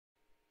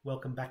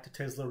Welcome back to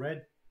Tesla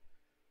Red.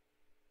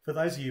 For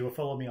those of you who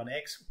follow me on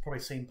X, you've probably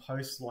seen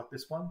posts like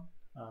this one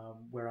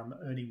where I'm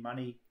earning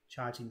money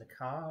charging the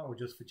car or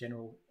just for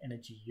general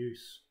energy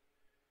use.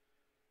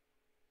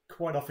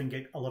 Quite often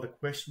get a lot of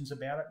questions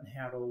about it and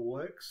how it all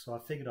works, so I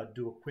figured I'd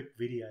do a quick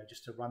video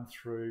just to run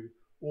through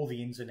all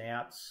the ins and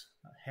outs,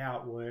 how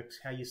it works,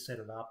 how you set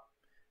it up,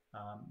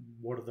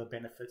 what are the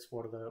benefits,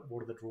 what are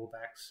the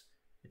drawbacks,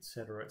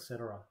 etc.,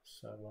 etc.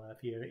 So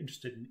if you're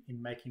interested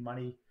in making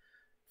money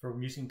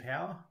from using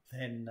power,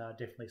 then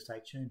definitely stay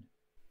tuned.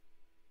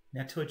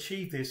 Now, to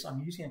achieve this,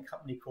 I'm using a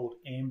company called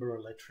Amber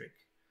Electric.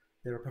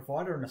 They're a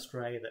provider in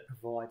Australia that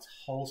provides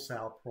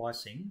wholesale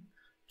pricing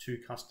to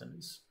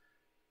customers.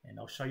 And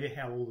I'll show you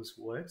how all this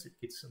works. It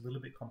gets a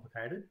little bit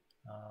complicated,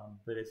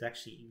 but it's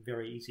actually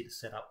very easy to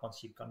set up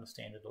once you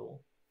understand it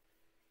all.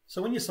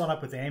 So when you sign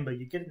up with Amber,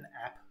 you get an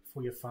app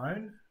for your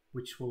phone,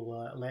 which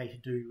will allow you to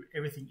do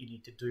everything you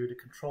need to do to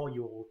control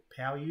your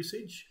power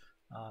usage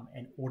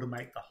and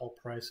automate the whole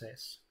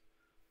process.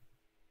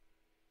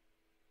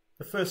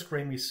 The first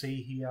screen we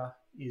see here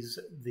is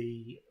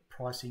the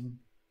pricing.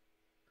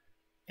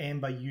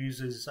 Amber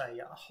uses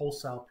a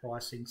wholesale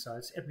pricing, so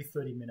it's every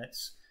 30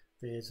 minutes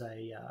there's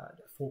a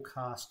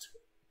forecast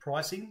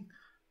pricing,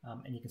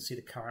 and you can see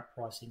the current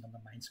pricing on the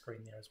main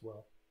screen there as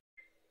well.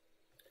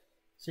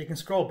 So you can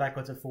scroll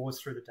backwards and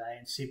forwards through the day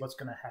and see what's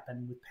going to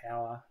happen with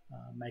power,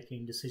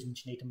 making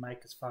decisions you need to make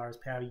as far as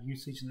power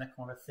usage and that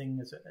kind of thing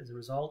as a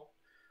result.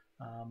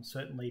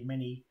 Certainly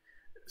many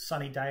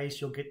sunny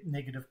days you'll get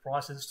negative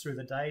prices through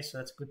the day, so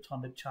that's a good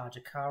time to charge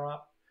a car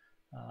up.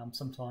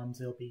 Sometimes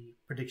there'll be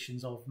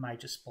predictions of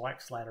major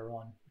spikes later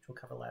on, which we'll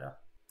cover later.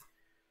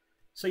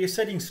 So your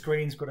settings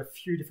screen's got a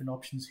few different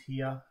options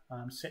here,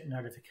 set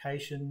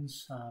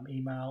notifications,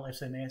 email,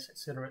 SMS,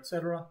 etc.,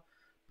 etc.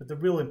 But the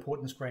real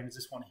important screen is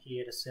this one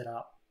here to set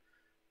up.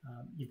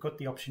 You've got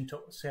the option to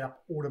set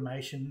up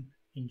automation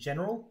in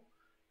general,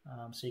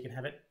 so you can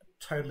have it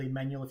totally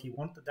manual if you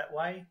want it that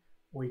way,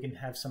 or you can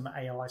have some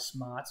AI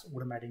smarts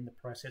automating the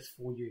process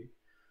for you.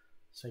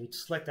 So you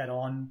select that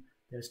on.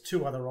 There's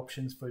two other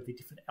options for the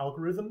different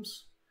algorithms.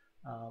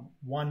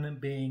 One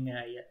being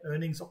a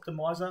earnings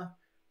optimizer,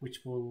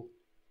 which will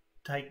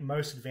take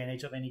most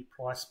advantage of any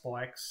price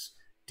spikes,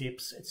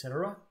 dips,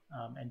 etc.,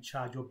 and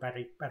charge your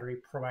battery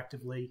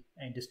proactively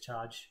and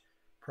discharge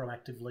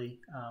proactively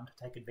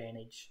to take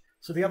advantage.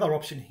 So the other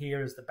option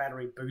here is the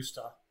battery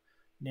booster.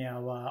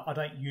 Now, I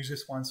don't use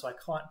this one, so I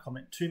can't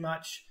comment too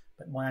much,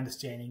 but my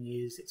understanding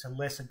is it's a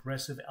less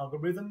aggressive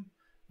algorithm.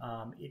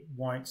 It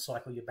won't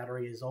cycle your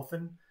battery as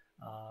often.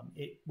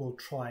 It will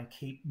try and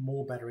keep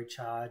more battery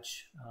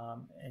charge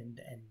and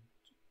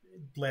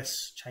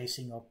less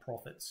chasing of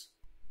profits.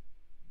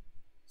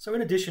 So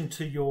in addition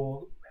to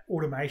your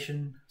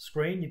automation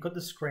screen, you've got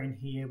the screen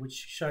here which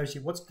shows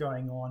you what's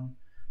going on,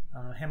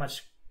 how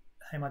much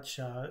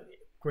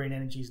green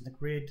energy is in the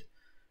grid,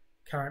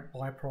 current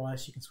buy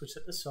price. You can switch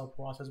that to sell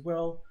price as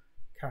well,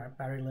 current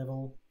battery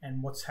level,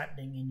 and what's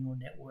happening in your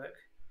network.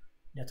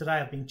 Now today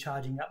I've been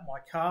charging up my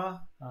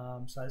car,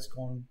 so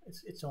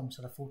it's almost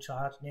at a full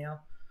charge now.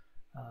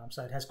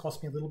 So it has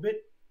cost me a little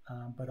bit,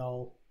 but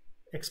I'll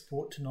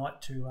export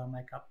tonight to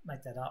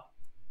make that up.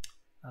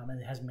 And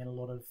there hasn't been a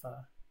lot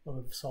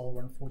of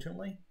solar,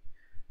 unfortunately.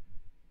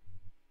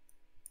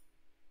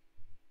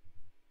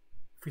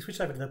 If we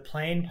switch over to the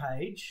plan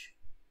page,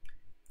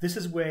 this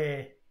is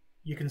where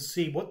you can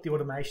see what the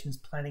automation is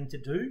planning to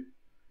do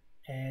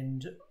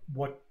and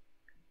what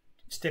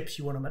steps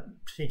you want to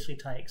potentially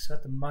take. So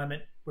at the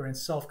moment, we're in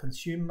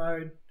self-consume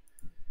mode.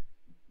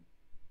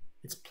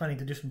 It's planning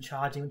to do some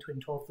charging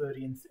between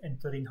 1230 and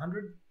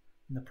 1300,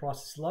 and the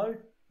price is low.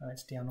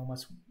 It's down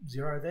almost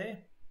zero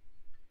there.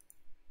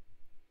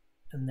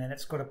 And then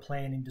it's got a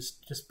plan in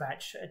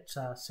dispatch at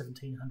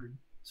 1900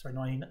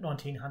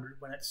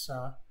 when its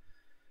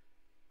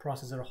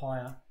prices are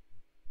higher.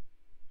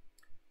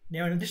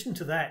 Now, in addition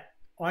to that,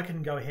 I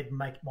can go ahead and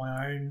make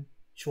my own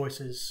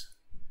choices,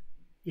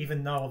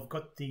 even though I've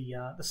got the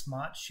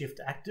smart shift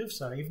active.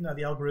 So even though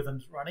the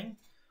algorithm's running,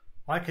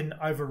 I can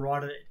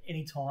override it at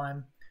any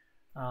time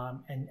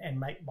and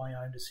make my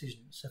own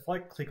decisions. So if I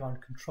click on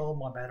control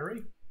my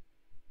battery,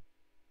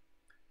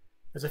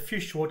 there's a few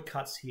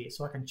shortcuts here.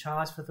 So I can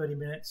charge for 30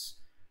 minutes,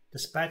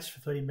 dispatch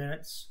for 30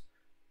 minutes,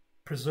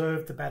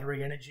 preserve the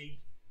battery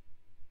energy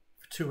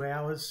for 2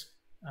 hours.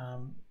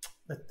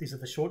 These are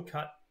the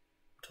shortcut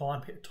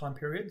time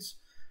periods.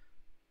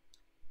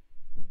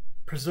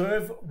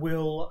 Preserve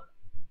will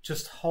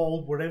just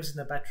hold whatever's in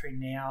the battery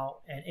now,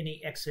 and any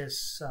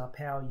excess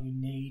power you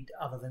need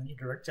other than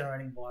direct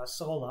generating via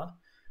solar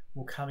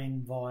will come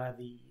in via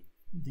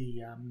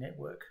the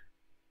network.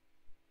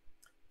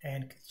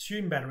 And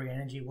consume battery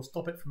energy will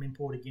stop it from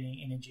importing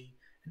any energy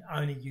and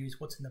only use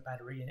what's in the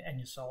battery and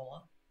your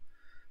solar.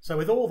 So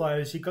with all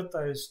those, you've got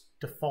those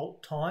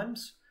default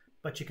times,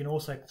 but you can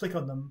also click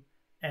on them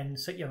and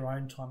set your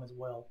own time as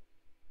well.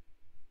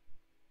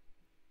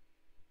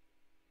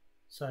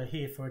 So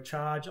here for a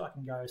charge, I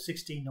can go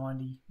 60,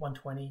 90,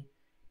 120,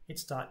 hit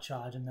start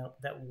charge, and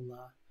that will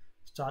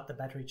start the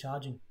battery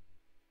charging.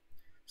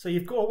 So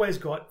you've always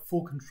got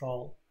full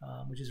control,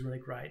 which is really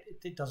great.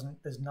 It doesn't.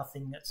 There's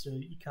nothing that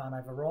you can't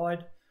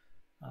override.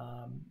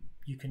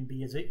 You can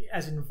be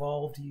as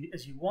involved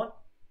as you want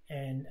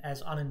and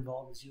as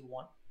uninvolved as you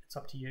want. It's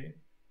up to you.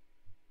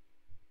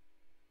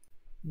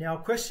 Now,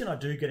 a question I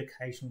do get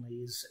occasionally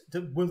is,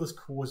 will this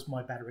cause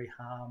my battery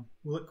harm?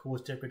 Will it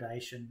cause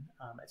degradation,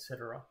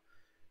 etc.?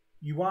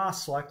 You are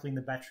cycling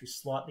the battery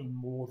slightly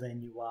more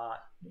than you are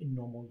in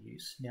normal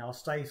use. Now, I'll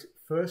say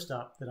first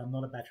up that I'm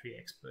not a battery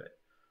expert.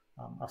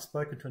 I've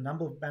spoken to a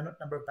number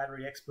of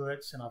battery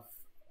experts, and I've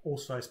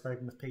also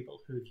spoken with people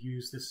who have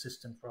used this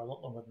system for a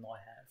lot longer than I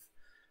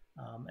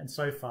have. And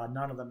so far,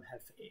 none of them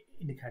have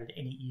indicated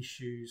any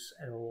issues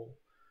at all.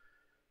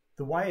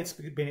 The way it's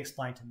been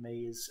explained to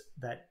me is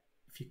that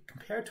if you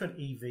compare it to an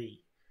EV,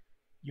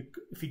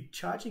 if you're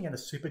charging at a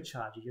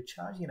supercharger, you're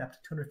charging it up to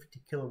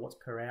 250 kilowatts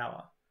per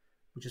hour,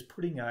 which is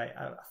putting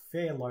a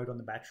fair load on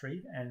the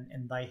battery, and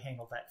they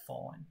handle that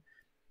fine.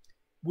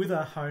 With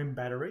a home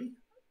battery,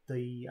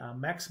 the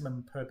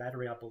maximum per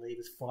battery, I believe,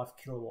 is 5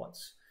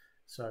 kilowatts.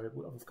 So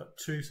I've got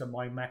 2, so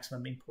my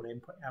maximum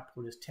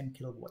output is 10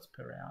 kilowatts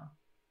per hour.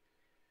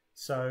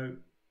 So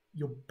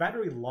your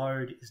battery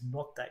load is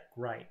not that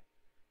great.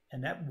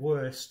 And at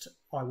worst,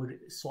 I would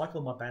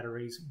cycle my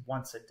batteries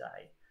once a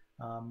day.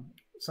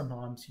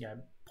 Sometimes,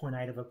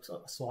 0.8 of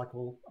a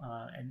cycle,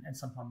 and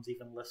sometimes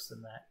even less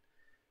than that.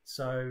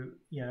 So,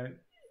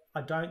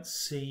 I don't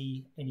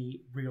see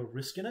any real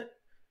risk in it.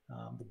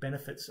 The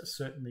benefits are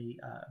certainly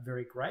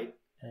very great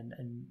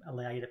and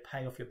allow you to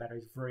pay off your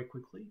batteries very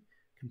quickly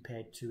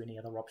compared to any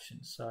other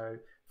options. So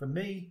for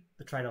me,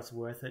 the trade-off's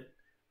worth it.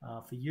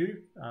 For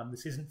you,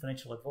 this isn't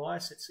financial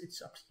advice.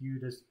 It's up to you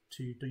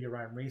to do your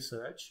own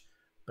research,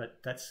 but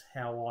that's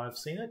how I've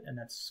seen it, and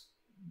that's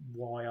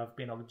why I've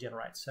been able to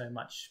generate so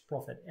much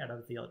profit out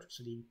of the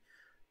electricity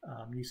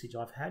usage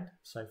I've had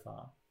so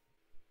far.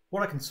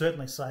 What I can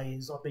certainly say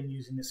is I've been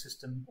using this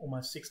system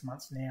almost 6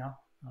 months now.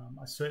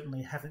 I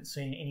certainly haven't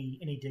seen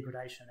any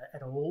degradation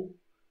at all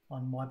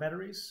on my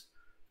batteries.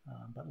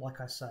 But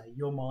like I say,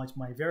 your mileage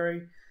may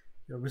vary,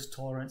 your risk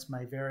tolerance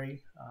may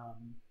vary.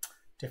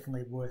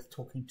 Definitely worth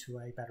talking to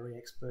a battery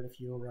expert if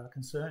you're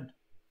concerned.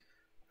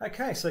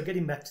 Okay, so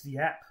getting back to the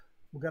app,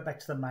 we'll go back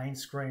to the main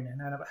screen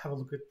and have a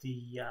look at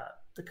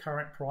the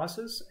current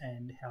prices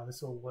and how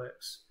this all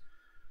works.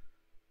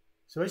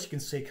 So as you can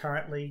see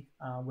currently,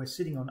 we're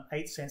sitting on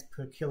 8 cents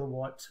per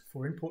kilowatt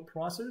for input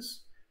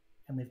prices,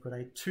 and we've got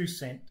a 2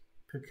 cent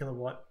per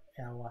kilowatt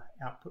hour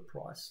output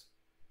price.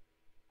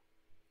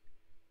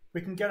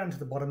 We can go down to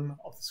the bottom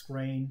of the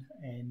screen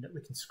and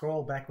we can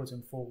scroll backwards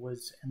and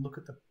forwards and look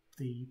at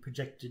the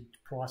projected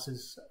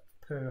prices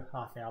per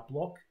half-hour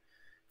block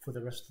for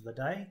the rest of the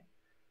day.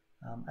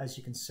 As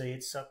you can see,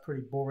 it's a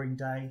pretty boring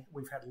day.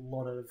 We've had a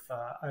lot of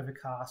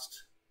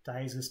overcast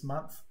days this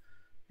month,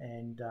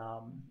 and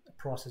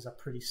prices are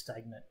pretty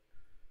stagnant.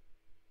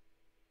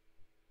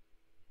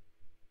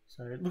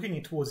 So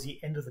looking towards the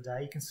end of the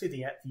day, you can see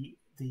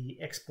the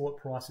export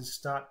prices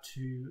start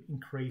to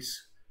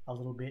increase a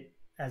little bit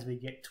as we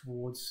get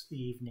towards the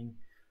evening.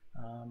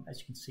 As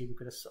you can see, we've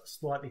got a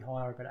slightly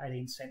higher, about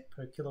 18 cent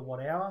per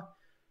kilowatt hour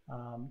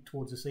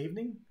towards this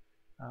evening,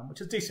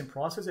 which is decent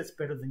prices. It's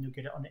better than you'll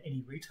get it on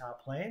any retail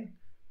plan,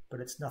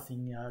 but it's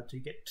nothing to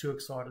get too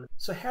excited.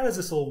 So how does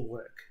this all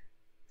work?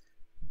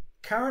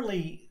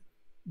 Currently,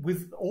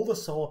 with all the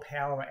solar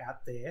power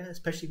out there,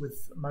 especially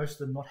with most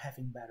of them not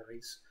having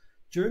batteries,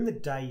 during the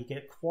day you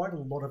get quite a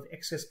lot of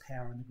excess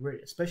power in the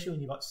grid, especially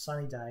when you've got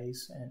sunny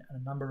days and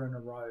a number in a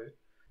row.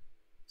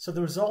 So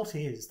the result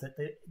is that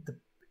the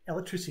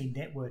electricity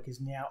network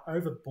is now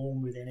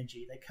overborne with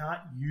energy. They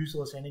can't use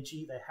all this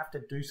energy. They have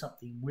to do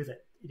something with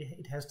it.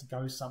 It has to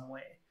go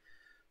somewhere.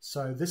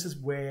 So this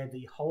is where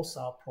the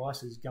wholesale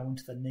prices go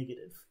into the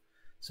negative.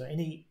 So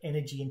any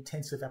energy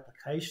intensive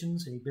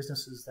applications, any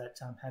businesses that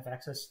have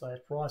access to those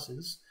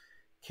prices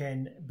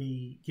can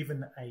be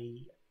given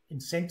a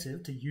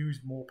incentive to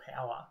use more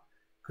power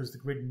because the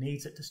grid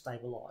needs it to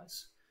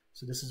stabilize.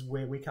 So this is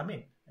where we come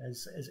in.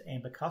 As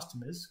Amber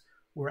customers,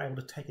 we're able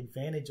to take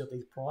advantage of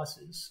these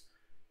prices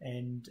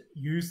and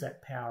use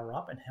that power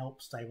up and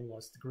help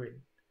stabilize the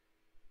grid.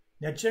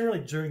 Now,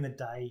 generally during the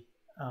day,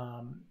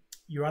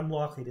 you're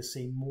unlikely to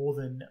see more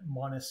than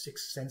minus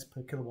 6 cents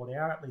per kilowatt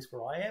hour, at least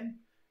where I am.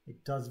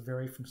 It does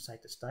vary from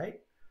state to state,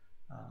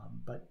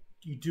 but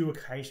you do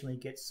occasionally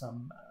get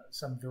some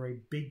very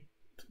big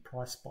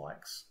price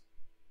spikes.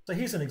 So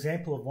here's an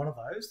example of one of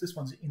those. This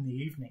one's in the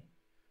evening.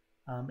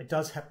 It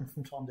does happen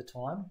from time to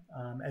time.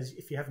 As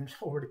if you haven't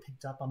already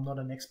picked up, I'm not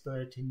an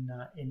expert in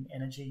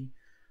energy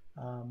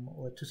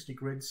or electricity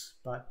grids,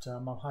 but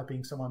I'm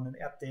hoping someone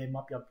out there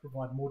might be able to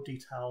provide more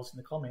details in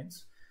the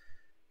comments.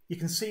 You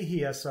can see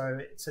here, so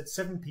it's at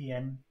 7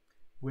 p.m.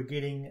 We're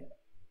getting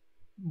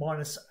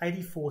minus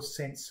 84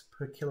 cents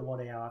per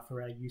kilowatt hour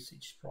for our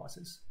usage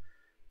prices.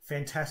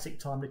 Fantastic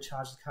time to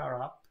charge the car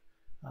up.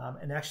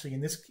 And actually in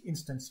this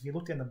instance, if you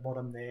look down the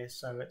bottom there,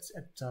 so it's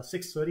at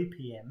 6:30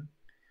 p.m.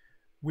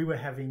 we were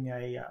having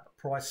a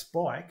price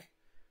spike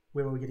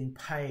where we were getting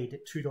paid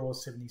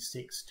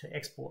 $2.76 to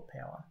export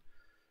power.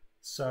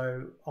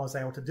 So I was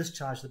able to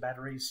discharge the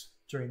batteries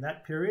during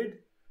that period,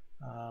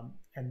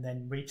 and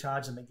then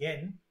recharge them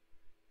again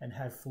and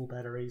have full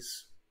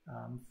batteries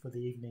for the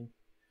evening.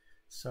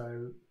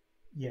 So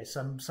yeah,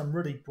 some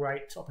really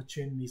great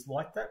opportunities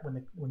like that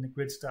when the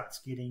grid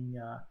starts getting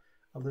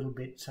a little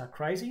bit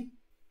crazy.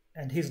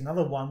 And here's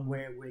another one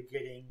where we're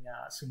getting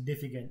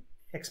significant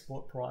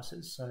export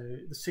prices. So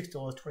the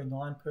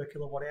 $6.29 per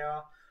kilowatt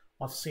hour,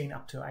 I've seen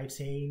up to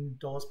 $18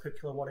 per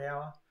kilowatt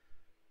hour.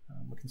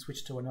 We can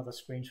switch to another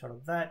screenshot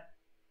of that.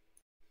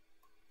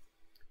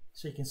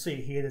 So you can see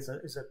here there's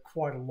a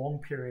quite a long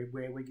period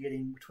where we're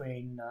getting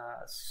between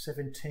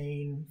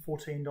 $17,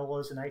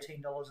 $14 and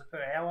 $18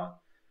 per hour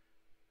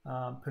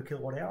per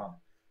kilowatt hour.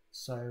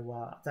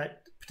 So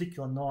that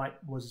particular night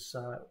was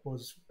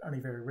only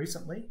very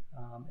recently,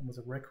 and was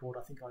a record.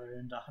 I think I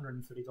earned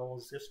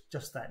 $130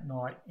 just that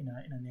night in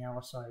an hour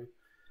or so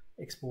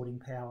exporting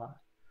power.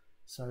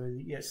 So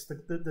yes, the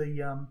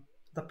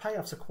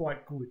payoffs are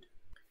quite good.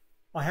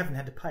 I haven't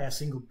had to pay a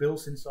single bill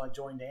since I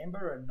joined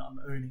Amber, and I'm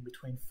earning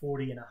between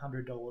 $40 and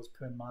 $100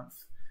 per month.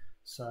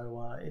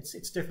 So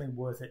it's definitely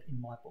worth it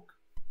in my book.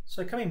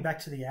 So coming back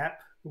to the app,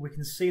 we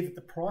can see that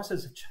the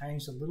prices have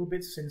changed a little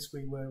bit since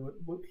we were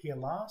here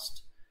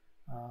last.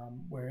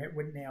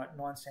 We're now at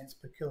 9 cents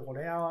per kilowatt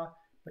hour,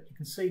 but you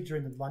can see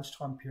during the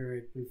lunchtime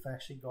period we've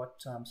actually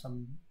got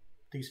some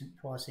decent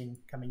pricing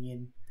coming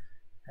in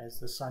as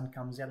the sun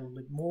comes out a little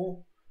bit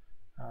more.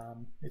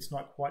 It's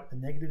not quite the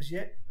negatives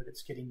yet, but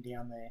it's getting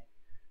down there.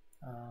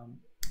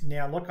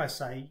 Now, like I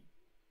say,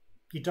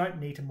 you don't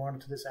need to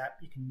monitor this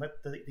app. You can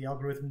let the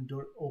algorithm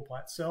do it all by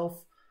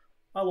itself.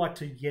 I like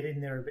to get in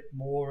there a bit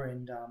more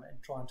and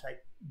try and take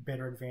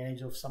better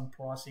advantage of some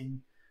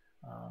pricing.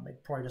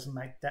 It probably doesn't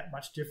make that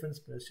much difference,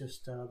 but it's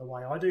just the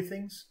way I do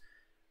things.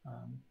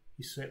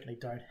 You certainly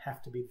don't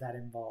have to be that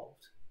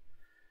involved.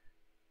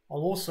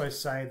 I'll also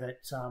say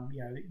that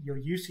your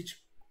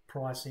usage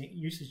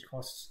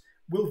costs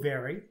will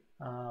vary.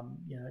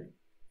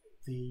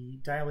 The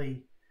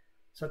daily.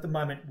 So at the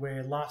moment,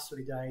 we're last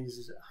 30 days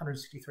is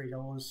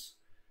 $163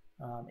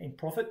 in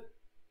profit.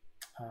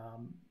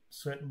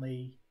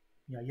 Certainly,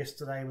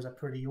 yesterday was a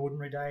pretty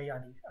ordinary day.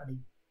 Only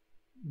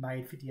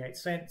made 58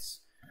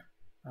 cents.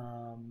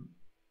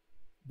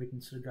 We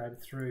can sort of go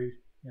through.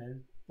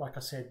 Like I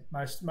said,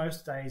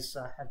 most days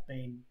have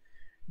been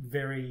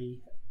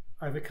very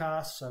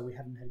overcast, so we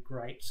haven't had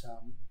great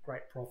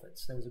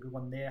profits. There was a good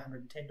one there,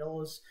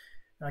 $110,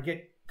 and I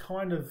get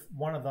kind of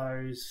one of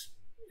those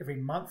every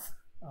month.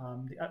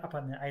 Up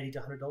on the $80 to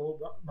 $100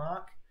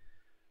 mark,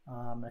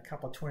 a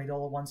couple of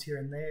 $20 ones here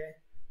and there.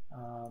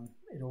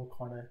 It all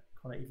kind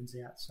of evens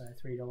out. So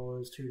 $3,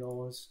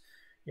 $2.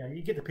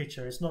 You get the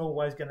picture. It's not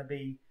always going to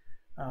be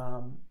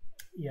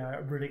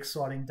really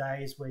exciting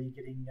days where you're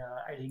getting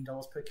 $18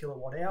 per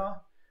kilowatt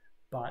hour,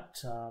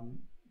 but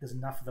there's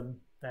enough of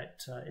them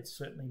that it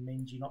certainly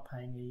means you're not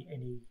paying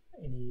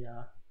any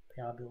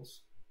power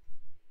bills.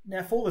 Now,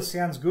 if all this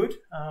sounds good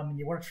and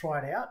you want to try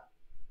it out,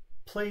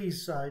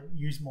 please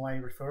use my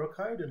referral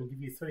code. It'll give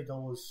you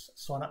 $30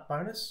 sign-up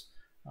bonus,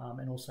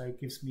 and also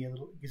gives me a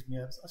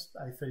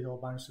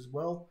 $30 bonus as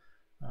well,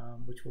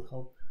 which will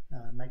help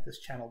make this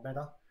channel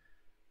better.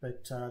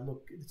 But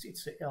look,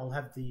 I'll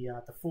have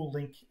the full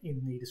link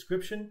in the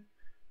description,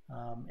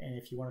 and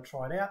if you want to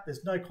try it out,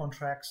 there's no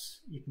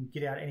contracts. You can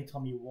get out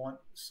anytime you want,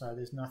 so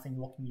there's nothing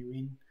locking you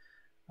in.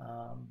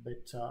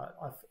 But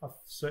I've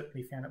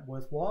certainly found it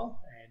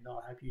worthwhile, and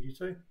I hope you do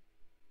too.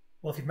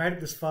 Well, if you've made it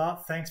this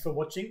far, thanks for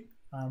watching.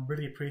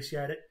 Really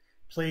appreciate it.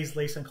 Please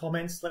leave some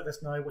comments. Let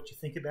us know what you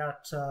think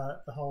about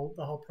the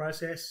whole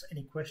process.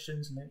 Any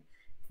questions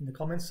in the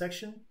comments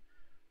section.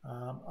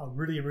 I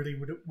really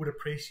would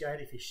appreciate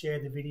if you share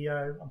the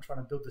video. I'm trying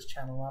to build this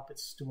channel up.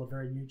 It's still a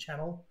very new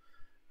channel,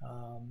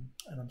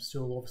 and I'm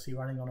still obviously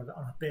running on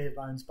a bare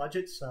bones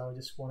budget. So I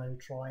just want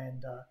to try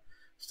and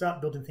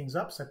start building things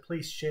up. So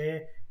please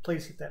share.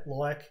 Please hit that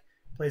like.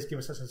 Please give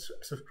us a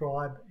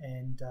subscribe,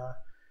 and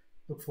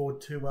look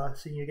forward to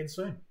seeing you again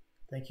soon.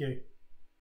 Thank you.